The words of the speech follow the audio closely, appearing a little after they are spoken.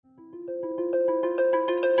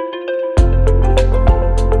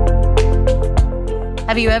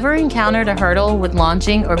Have you ever encountered a hurdle with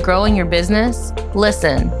launching or growing your business?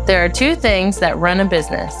 Listen, there are two things that run a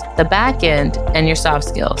business, the back end and your soft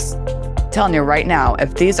skills. Telling you right now,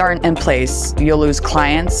 if these aren't in place, you'll lose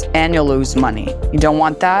clients and you'll lose money. You don't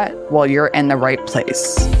want that? Well, you're in the right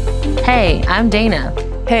place. Hey, I'm Dana.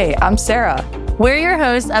 Hey, I'm Sarah. We're your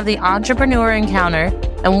hosts of the Entrepreneur Encounter,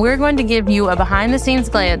 and we're going to give you a behind-the-scenes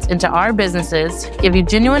glance into our businesses, give you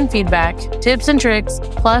genuine feedback, tips and tricks,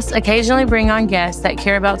 plus occasionally bring on guests that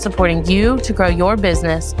care about supporting you to grow your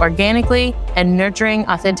business organically and nurturing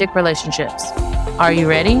authentic relationships. Are you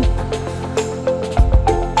ready?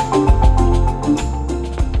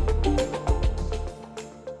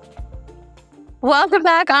 Welcome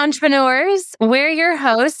back, entrepreneurs. We're your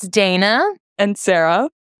hosts, Dana And Sarah.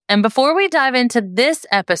 And before we dive into this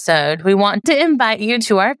episode, we want to invite you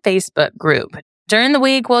to our Facebook group. During the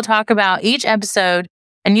week, we'll talk about each episode,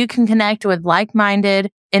 and you can connect with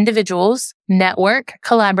like-minded individuals, network,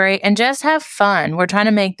 collaborate, and just have fun. We're trying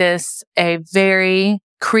to make this a very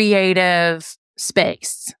creative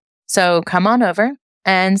space. So come on over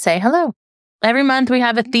and say hello. Every month we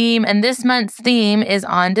have a theme, and this month's theme is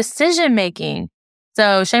on decision making.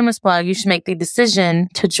 So shameless plug, you should make the decision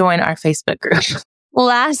to join our Facebook group.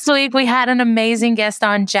 Last week, we had an amazing guest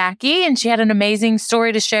on, Jackie, and she had an amazing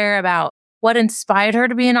story to share about what inspired her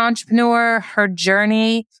to be an entrepreneur, her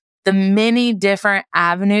journey, the many different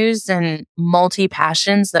avenues and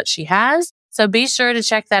multi-passions that she has. So be sure to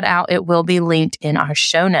check that out. It will be linked in our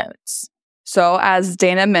show notes. So as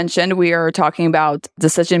Dana mentioned, we are talking about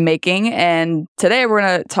decision making, and today we're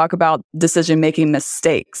going to talk about decision making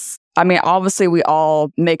mistakes. I mean, obviously, we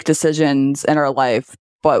all make decisions in our life.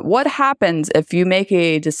 But what happens if you make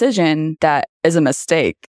a decision that is a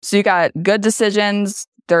mistake? So you got good decisions,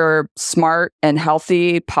 they're smart and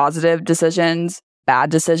healthy, positive decisions,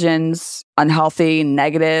 bad decisions, unhealthy,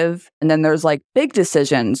 negative. And then there's like big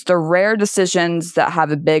decisions, the rare decisions that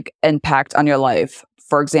have a big impact on your life.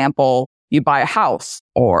 For example, you buy a house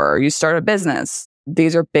or you start a business.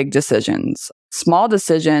 These are big decisions. Small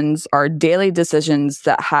decisions are daily decisions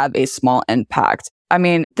that have a small impact. I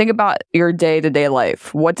mean, think about your day-to-day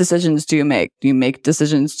life. What decisions do you make? Do you make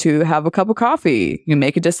decisions to have a cup of coffee? You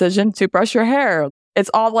make a decision to brush your hair. It's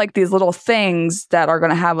all like these little things that are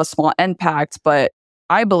going to have a small impact, but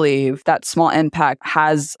I believe that small impact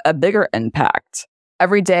has a bigger impact.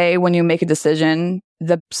 Every day when you make a decision,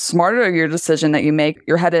 the smarter your decision that you make,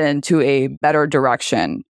 you're headed into a better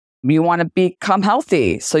direction. You want to become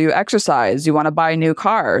healthy, so you exercise. You want to buy a new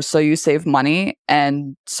car, so you save money,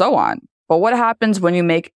 and so on. But what happens when you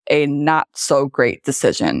make a not so great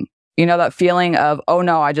decision? You know, that feeling of, oh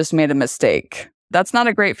no, I just made a mistake. That's not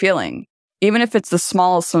a great feeling. Even if it's the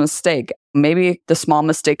smallest mistake, maybe the small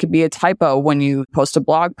mistake could be a typo when you post a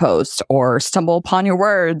blog post or stumble upon your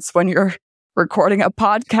words when you're recording a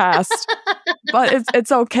podcast. But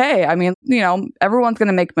it's okay. I mean, you know, everyone's going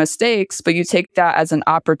to make mistakes, but you take that as an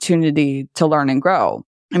opportunity to learn and grow.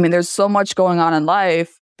 I mean, there's so much going on in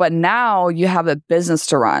life, but now you have a business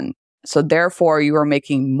to run. So therefore, you are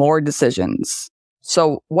making more decisions.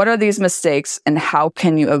 So what are these mistakes and how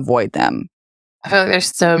can you avoid them? I feel like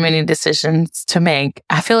there's so many decisions to make.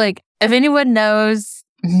 I feel like if anyone knows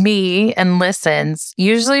me and listens,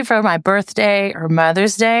 usually for my birthday or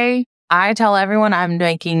Mother's Day, I tell everyone I'm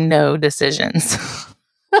making no decisions.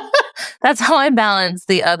 That's how I balance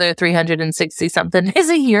the other 360 something days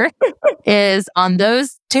a year is on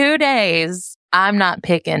those 2 days, I'm not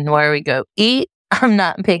picking where we go eat. I'm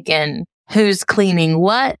not picking who's cleaning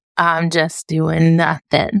what. I'm just doing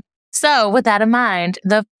nothing. So with that in mind,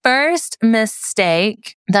 the first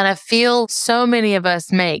mistake that I feel so many of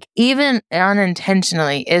us make, even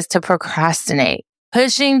unintentionally, is to procrastinate.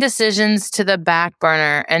 Pushing decisions to the back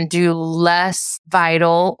burner and do less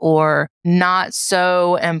vital or not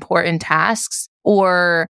so important tasks,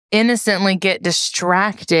 or innocently get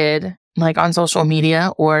distracted like on social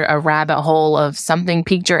media or a rabbit hole of something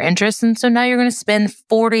piqued your interest. And so now you're going to spend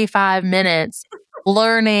 45 minutes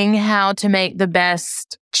learning how to make the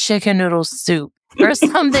best chicken noodle soup or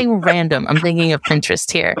something random. I'm thinking of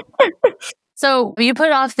Pinterest here. So you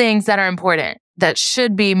put off things that are important, that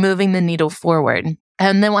should be moving the needle forward.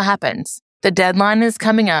 And then what happens? The deadline is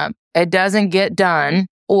coming up. It doesn't get done.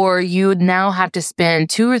 Or you now have to spend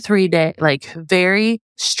 2 or 3 days, like very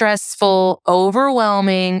stressful,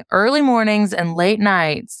 overwhelming early mornings and late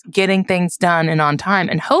nights getting things done and on time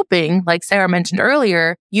and hoping, like Sarah mentioned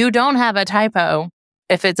earlier, you don't have a typo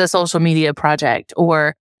if it's a social media project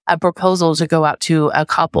or a proposal to go out to a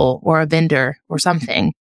couple or a vendor or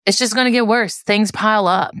something. It's just going to get worse. Things pile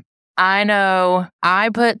up. I know I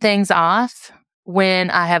put things off when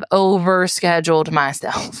I have overscheduled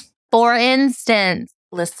myself. For instance,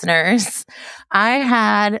 listeners, I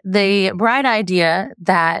had the bright idea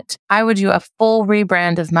that I would do a full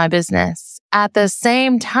rebrand of my business. At the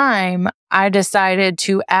same time, I decided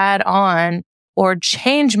to add on or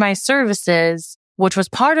change my services, which was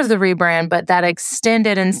part of the rebrand, but that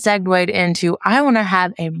extended and segued into I want to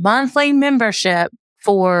have a monthly membership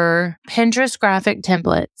for Pinterest graphic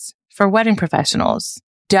templates for wedding professionals.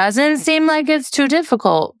 Doesn't seem like it's too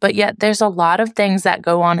difficult, but yet there's a lot of things that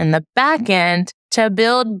go on in the back end to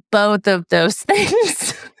build both of those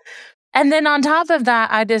things. And then on top of that,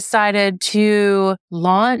 I decided to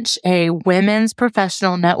launch a women's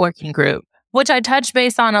professional networking group, which I touched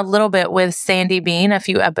base on a little bit with Sandy Bean a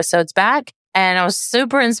few episodes back. And I was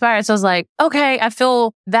super inspired. So I was like, okay, I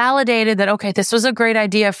feel validated that, okay, this was a great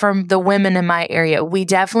idea from the women in my area. We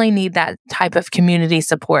definitely need that type of community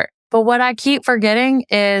support. But what I keep forgetting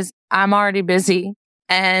is I'm already busy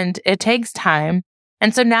and it takes time.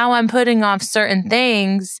 And so now I'm putting off certain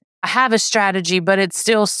things. I have a strategy, but it's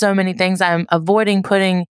still so many things. I'm avoiding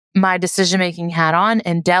putting my decision-making hat on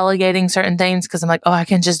and delegating certain things because I'm like, oh, I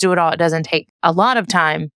can just do it all. It doesn't take a lot of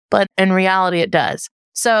time, but in reality, it does.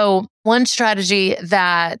 So one strategy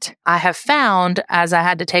that I have found as I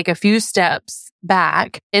had to take a few steps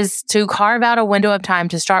back is to carve out a window of time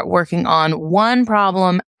to start working on one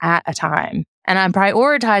problem at a time. And I'm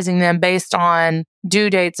prioritizing them based on due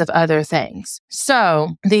dates of other things.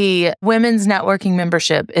 So the women's networking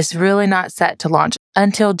membership is really not set to launch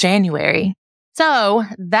until January. So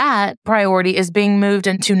that priority is being moved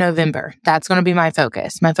into November. That's going to be my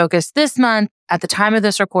focus. My focus this month at the time of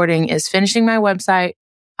this recording is finishing my website.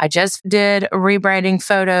 I just did rebranding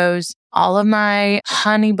photos, all of my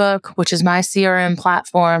Honeybook, which is my CRM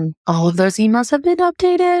platform. All of those emails have been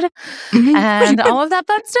updated and all of that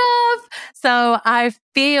fun stuff. So I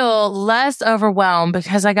feel less overwhelmed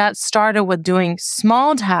because I got started with doing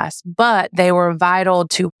small tasks, but they were vital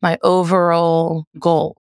to my overall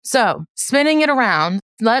goal. So spinning it around,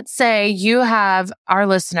 let's say you have our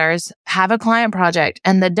listeners have a client project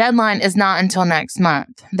and the deadline is not until next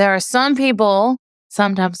month. There are some people,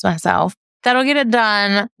 sometimes myself, that'll get it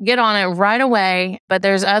done, get on it right away, but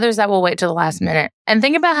there's others that will wait till the last minute. And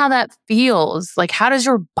think about how that feels. Like, how does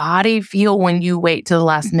your body feel when you wait till the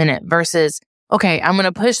last minute versus, okay, I'm going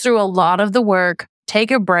to push through a lot of the work, take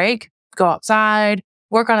a break, go outside,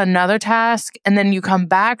 work on another task, and then you come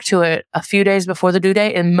back to it a few days before the due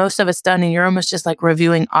date, and most of it's done, and you're almost just like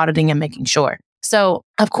reviewing, auditing, and making sure. So,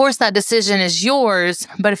 of course, that decision is yours,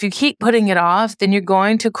 but if you keep putting it off, then you're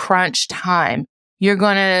going to crunch time. You're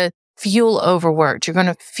going to feel overworked. You're going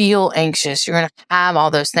to feel anxious. You're going to have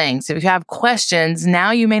all those things. If you have questions,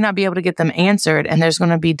 now you may not be able to get them answered, and there's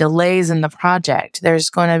going to be delays in the project. There's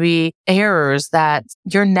going to be errors that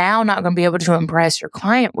you're now not going to be able to impress your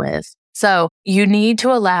client with. So you need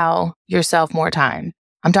to allow yourself more time.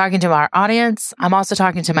 I'm talking to our audience. I'm also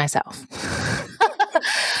talking to myself.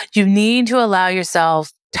 You need to allow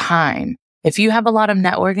yourself time. If you have a lot of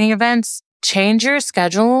networking events, change your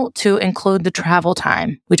schedule to include the travel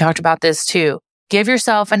time. We talked about this too. Give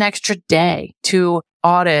yourself an extra day to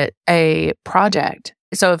audit a project.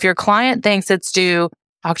 So if your client thinks it's due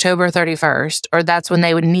October 31st, or that's when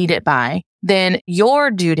they would need it by, then your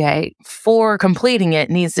due date for completing it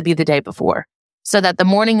needs to be the day before. So that the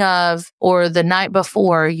morning of or the night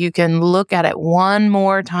before, you can look at it one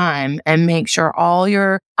more time and make sure all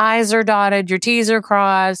your I's are dotted, your T's are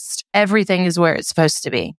crossed, everything is where it's supposed to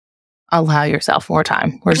be. Allow yourself more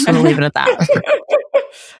time. We're just going to leave it at that.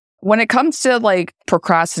 When it comes to like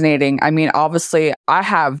procrastinating, I mean, obviously I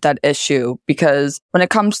have that issue because when it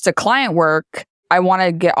comes to client work, I want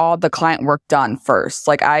to get all the client work done first.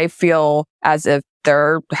 Like I feel as if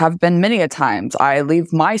there have been many a times I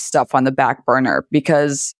leave my stuff on the back burner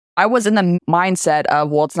because I was in the mindset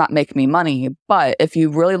of, well, it's not making me money. But if you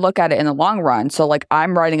really look at it in the long run, so like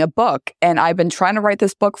I'm writing a book and I've been trying to write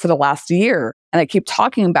this book for the last year and I keep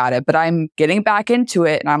talking about it, but I'm getting back into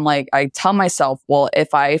it. And I'm like, I tell myself, well,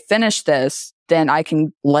 if I finish this, then I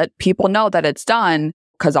can let people know that it's done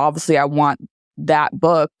because obviously I want that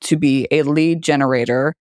book to be a lead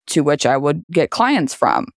generator to which I would get clients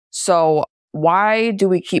from. So why do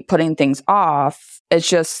we keep putting things off? It's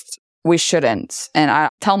just, we shouldn't. And I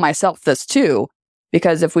tell myself this too,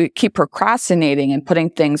 because if we keep procrastinating and putting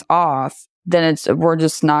things off, then we're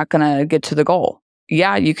just not going to get to the goal.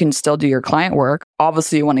 Yeah, you can still do your client work.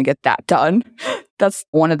 Obviously, you want to get that done. That's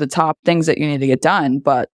one of the top things that you need to get done.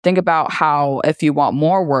 But think about how, if you want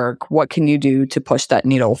more work, what can you do to push that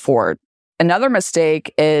needle forward? Another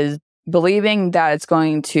mistake is believing that it's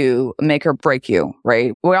going to make or break you,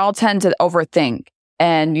 right? We all tend to overthink.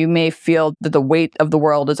 and you may feel that the weight of the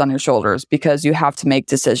world is on your shoulders because you have to make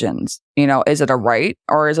decisions. Is it a right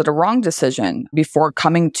or is it a wrong decision? Before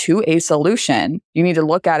coming to a solution, you need to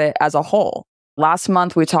look at it as a whole. Last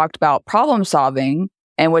month, we talked about problem solving,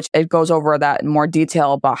 in which it goes over that in more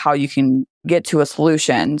detail about how you can get to a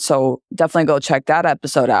solution. So definitely go check that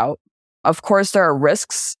episode out. Of course, there are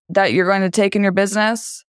risks that you're going to take in your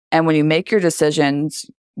business. And when you make your decisions,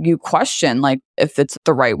 you question if it's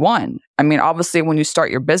the right one. Obviously, when you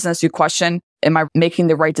start your business, you question, am I making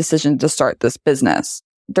the right decision to start this business?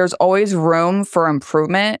 There's always room for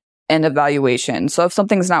improvement and evaluation. So if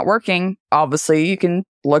something's not working, obviously you can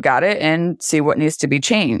look at it and see what needs to be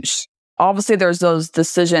changed. Obviously, there's those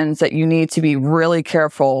decisions that you need to be really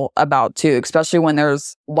careful about too, especially when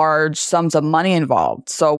there's large sums of money involved.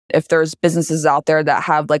 So if there's businesses out there that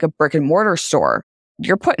have a brick and mortar store,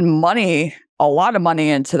 you're putting a lot of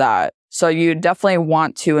money into that. So you definitely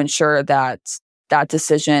want to ensure that that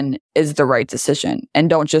decision is the right decision, and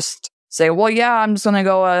don't just say, well, yeah, I'm just going to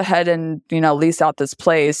go ahead and, lease out this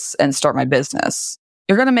place and start my business.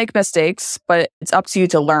 You're going to make mistakes, but it's up to you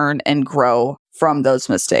to learn and grow from those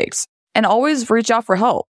mistakes. And always reach out for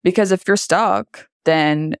help, because if you're stuck,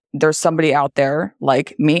 then there's somebody out there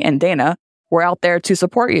like me and Dana. We're out there to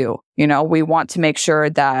support you. We want to make sure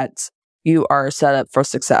that you are set up for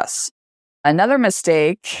success. Another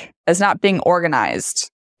mistake is not being organized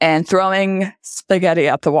and throwing spaghetti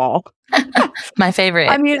at the wall. My favorite.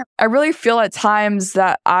 I really feel at times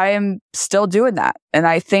that I am still doing that. And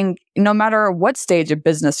I think no matter what stage of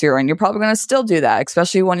business you're in, you're probably going to still do that,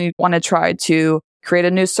 especially when you want to try to create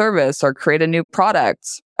a new service or create a new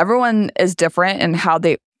product. Everyone is different in how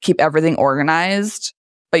they keep everything organized,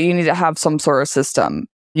 but you need to have some sort of system.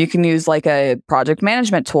 You can use a project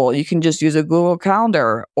management tool. You can just use a Google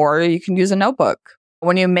Calendar, or you can use a notebook.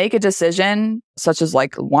 When you make a decision, such as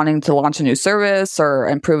wanting to launch a new service or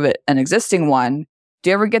improve an existing one,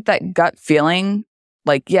 do you ever get that gut feeling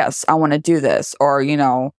yes, I want to do this, or,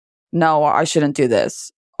 no, I shouldn't do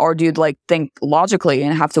this? Or do you think logically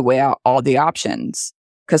and have to weigh out all the options?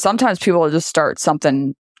 Because sometimes people just start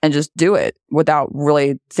something and just do it without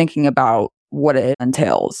really thinking about what it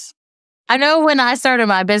entails. I know when I started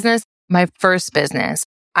my business, my first business,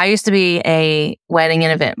 I used to be a wedding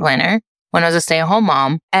and event planner when I was a stay-at-home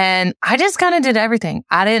mom. And I just kind of did everything.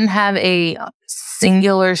 I didn't have a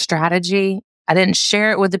singular strategy. I didn't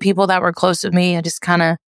share it with the people that were close to me. I just kind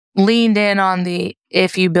of leaned in on the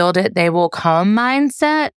if you build it, they will come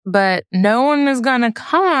mindset. But no one is going to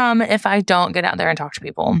come if I don't get out there and talk to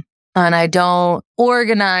people. And I don't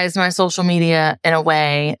organize my social media in a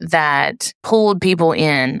way that pulled people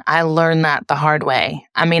in. I learned that the hard way.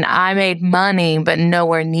 I made money, but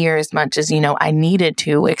nowhere near as much as, I needed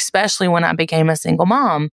to, especially when I became a single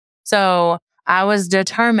mom. So I was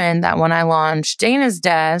determined that when I launched Dana's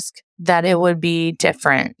Desk, that it would be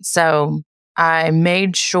different. So I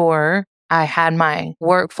made sure I had my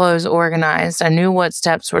workflows organized. I knew what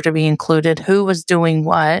steps were to be included, who was doing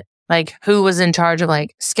what. Who was in charge of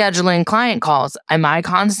scheduling client calls? Am I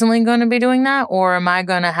constantly going to be doing that? Or am I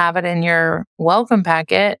going to have it in your welcome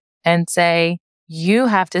packet and say, you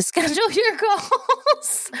have to schedule your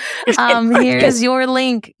calls? Here's your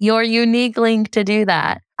link, your unique link to do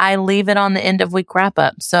that. I leave it on the end of week wrap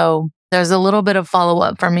up. So there's a little bit of follow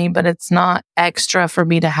up for me, but it's not extra for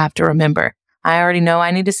me to have to remember. I already know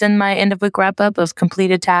I need to send my end of week wrap up of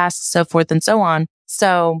completed tasks, so forth and so on.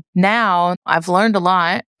 So now I've learned a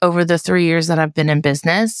lot over the 3 years that I've been in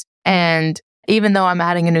business. And even though I'm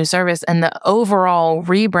adding a new service and the overall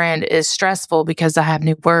rebrand is stressful because I have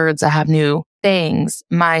new words, I have new things,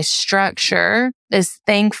 my structure is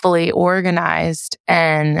thankfully organized.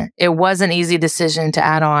 And it was an easy decision to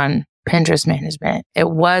add on Pinterest management. It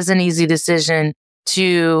was an easy decision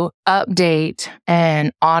to update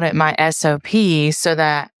and audit my SOP so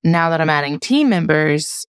that now that I'm adding team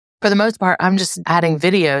members, for the most part, I'm just adding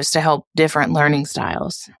videos to help different learning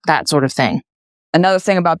styles, that sort of thing. Another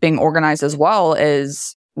thing about being organized as well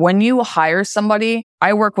is when you hire somebody,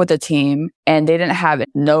 I work with a team and they didn't have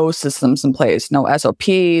no systems in place, no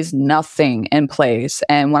SOPs, nothing in place.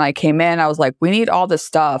 And when I came in, I was like, we need all this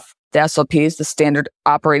stuff, the SOPs, the standard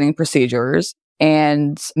operating procedures,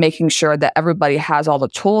 and making sure that everybody has all the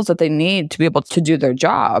tools that they need to be able to do their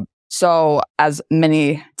job. So as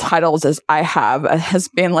many titles as I have as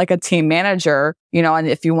being a team manager, and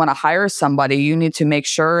if you want to hire somebody, you need to make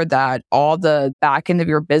sure that all the back end of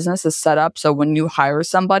your business is set up. So when you hire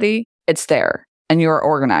somebody, it's there and you're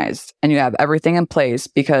organized and you have everything in place.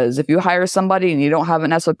 Because if you hire somebody and you don't have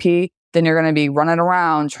an SOP, then you're going to be running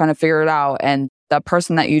around trying to figure it out. And that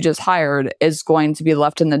person that you just hired is going to be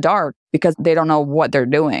left in the dark because they don't know what they're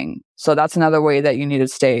doing. So that's another way that you need to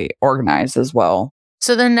stay organized as well.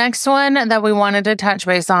 So the next one that we wanted to touch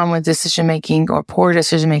base on with decision making or poor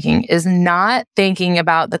decision making is not thinking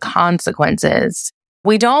about the consequences.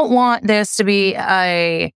 We don't want this to be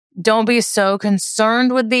don't be so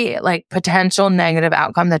concerned with the potential negative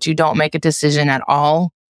outcome that you don't make a decision at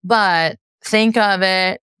all. But think of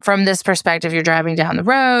it from this perspective. You're driving down the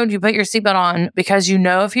road, you put your seatbelt on because you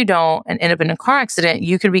know if you don't and end up in a car accident,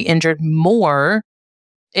 you could be injured more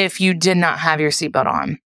if you did not have your seatbelt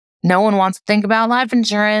on. No one wants to think about life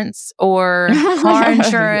insurance or car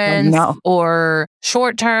insurance or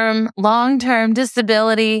short-term, long-term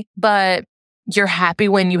disability, but you're happy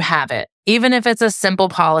when you have it, even if it's a simple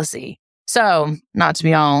policy. So, not to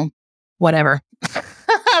be all whatever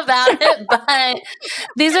about it, but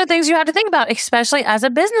these are things you have to think about, especially as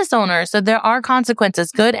a business owner. So there are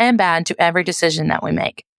consequences, good and bad, to every decision that we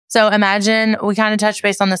make. So imagine, we kind of touched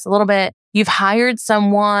base on this a little bit. You've hired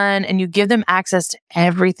someone and you give them access to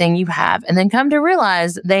everything you have, and then come to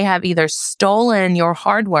realize they have either stolen your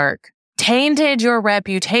hard work, tainted your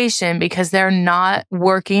reputation because they're not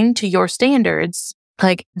working to your standards.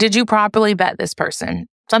 Did you properly vet this person?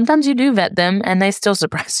 Sometimes you do vet them and they still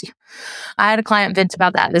surprise you. I had a client vent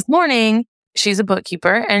about that this morning. She's a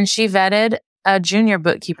bookkeeper and she vetted a junior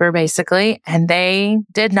bookkeeper basically, and they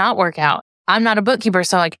did not work out. I'm not a bookkeeper,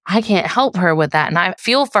 so I can't help her with that. And I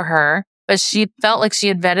feel for her, but she felt like she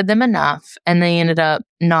had vetted them enough and they ended up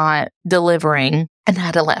not delivering and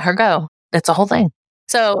had to let her go. That's a whole thing.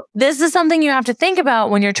 So this is something you have to think about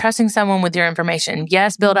when you're trusting someone with your information.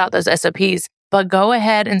 Yes, build out those SOPs, but go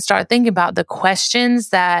ahead and start thinking about the questions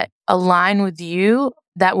that align with you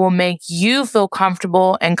that will make you feel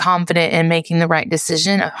comfortable and confident in making the right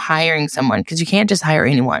decision of hiring someone, because you can't just hire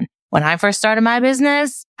anyone. When I first started my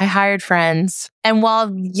business, I hired friends. And while,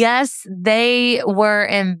 yes, they were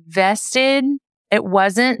invested, it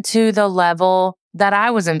wasn't to the level that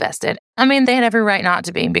I was invested. I mean, they had every right not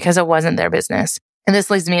to be because it wasn't their business. And this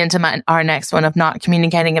leads me into our next one of not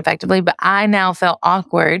communicating effectively. But I now felt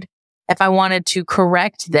awkward if I wanted to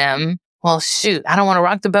correct them. Well, shoot, I don't want to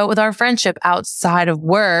rock the boat with our friendship outside of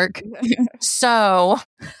work. So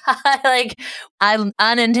I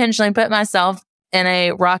unintentionally put myself in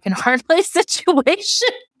a rock and hard place situation.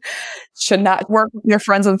 Should not work with your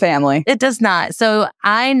friends and family. It does not. So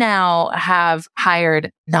I now have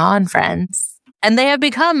hired non-friends and they have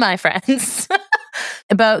become my friends.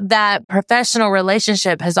 But that professional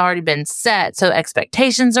relationship has already been set. So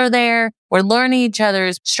expectations are there. We're learning each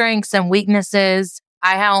other's strengths and weaknesses.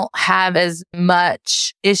 I don't have as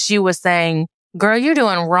much issue with saying, girl, you're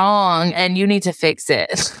doing wrong and you need to fix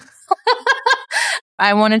it.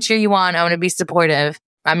 I want to cheer you on. I want to be supportive.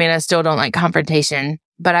 I mean, I still don't like confrontation,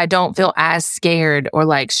 but I don't feel as scared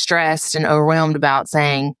or stressed and overwhelmed about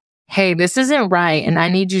saying, hey, this isn't right and I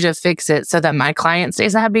need you to fix it so that my client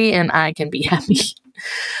stays happy and I can be happy.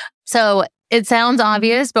 So it sounds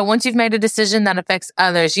obvious, but once you've made a decision that affects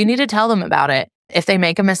others, you need to tell them about it. If they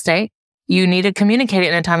make a mistake, you need to communicate it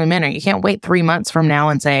in a timely manner. You can't wait 3 months from now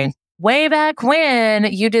and say, way back when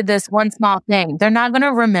you did this one small thing. They're not going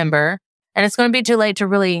to remember. And it's going to be too late to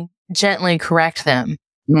really gently correct them.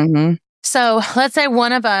 Mm-hmm. So let's say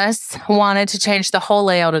one of us wanted to change the whole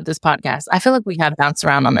layout of this podcast. I feel like we have bounced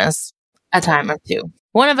around on this a time or two.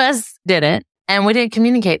 One of us did it and we didn't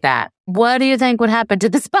communicate that. What do you think would happen to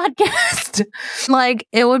this podcast?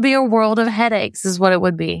 It would be a world of headaches is what it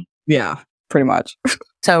would be. Yeah, pretty much.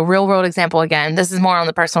 So real world example again, this is more on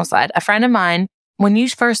the personal side. A friend of mine, when you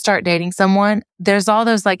first start dating someone, there's all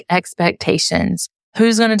those expectations.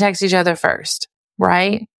 Who's going to text each other first,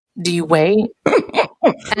 right? Do you wait?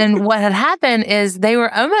 And what had happened is they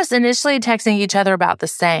were almost initially texting each other about the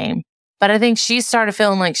same. But I think she started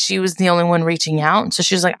feeling like she was the only one reaching out. So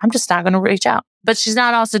she was like, I'm just not going to reach out. But she's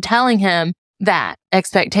not also telling him that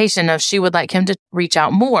expectation of she would like him to reach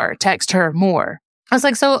out more, text her more. I was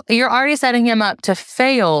like, so you're already setting him up to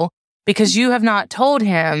fail because you have not told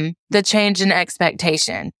him the change in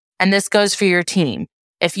expectation. And this goes for your team.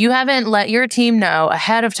 If you haven't let your team know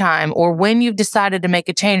ahead of time or when you've decided to make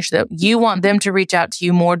a change that you want them to reach out to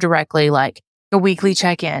you more directly, like a weekly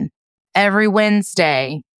check-in, every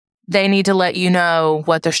Wednesday, they need to let you know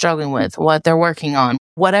what they're struggling with, what they're working on,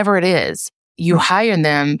 whatever it is. You hire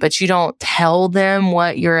them, but you don't tell them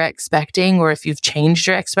what you're expecting, or if you've changed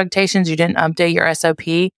your expectations, you didn't update your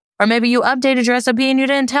SOP, or maybe you updated your SOP and you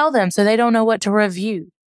didn't tell them, so they don't know what to review.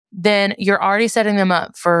 Then you're already setting them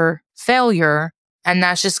up for failure. And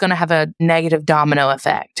that's just going to have a negative domino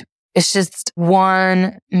effect. It's just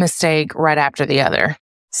one mistake right after the other.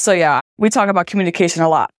 So yeah, we talk about communication a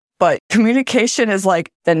lot, but communication is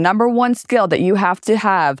the number one skill that you have to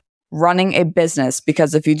have running a business,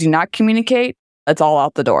 because if you do not communicate, it's all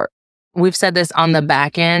out the door. We've said this on the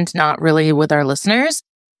back end, not really with our listeners,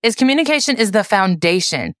 is communication is the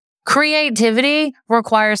foundation. Creativity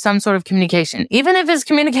requires some sort of communication, even if it's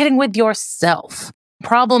communicating with yourself.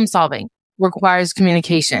 Problem solving requires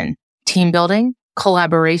communication. Team building,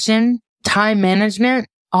 collaboration, time management,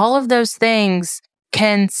 all of those things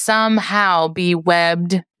can somehow be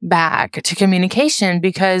webbed back to communication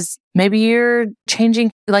because maybe you're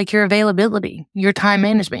changing like your availability, your time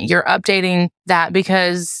management. You're updating that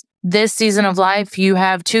because this season of life, you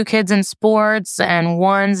have 2 kids in sports and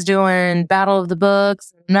one's doing Battle of the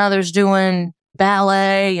Books, another's doing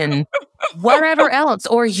ballet and whatever else.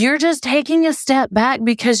 Or you're just taking a step back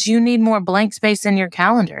because you need more blank space in your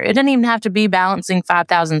calendar. It doesn't even have to be balancing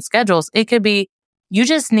 5,000 schedules. It could be you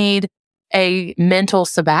just need a mental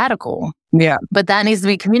sabbatical. Yeah. But that needs to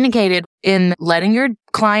be communicated in letting your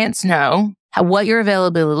clients know what your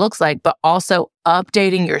availability looks like, but also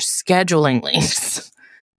updating your scheduling links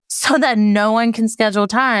so that no one can schedule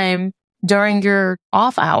time during your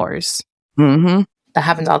off hours. Mm-hmm. That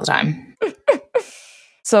happens all the time.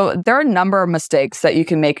 So there are a number of mistakes that you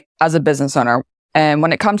can make as a business owner. And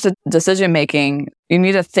when it comes to decision making, you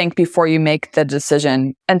need to think before you make the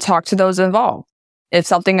decision and talk to those involved. If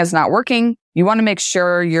something is not working, you want to make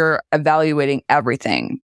sure you're evaluating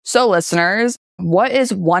everything. So listeners, what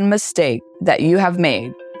is one mistake that you have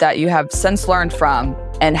made that you have since learned from,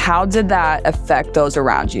 and how did that affect those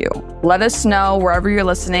around you? Let us know wherever you're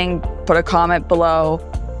listening. Put a comment below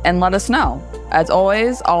and let us know. As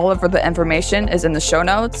always, all of the information is in the show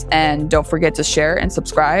notes, and don't forget to share and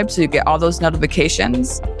subscribe so you get all those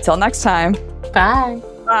notifications. Till next time. Bye.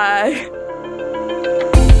 Bye.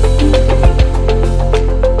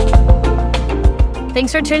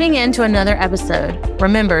 Thanks for tuning in to another episode.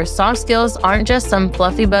 Remember, soft skills aren't just some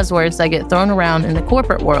fluffy buzzwords that get thrown around in the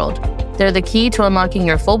corporate world. They're the key to unlocking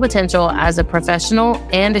your full potential as a professional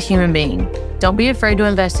and a human being. Don't be afraid to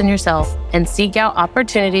invest in yourself and seek out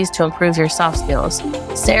opportunities to improve your soft skills.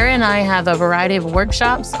 Sarah and I have a variety of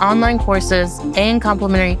workshops, online courses, and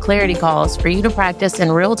complimentary clarity calls for you to practice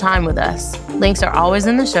in real time with us. Links are always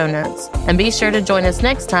in the show notes. And be sure to join us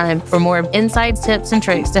next time for more insights, tips, and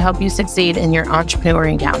tricks to help you succeed in your entrepreneur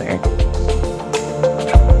encounter.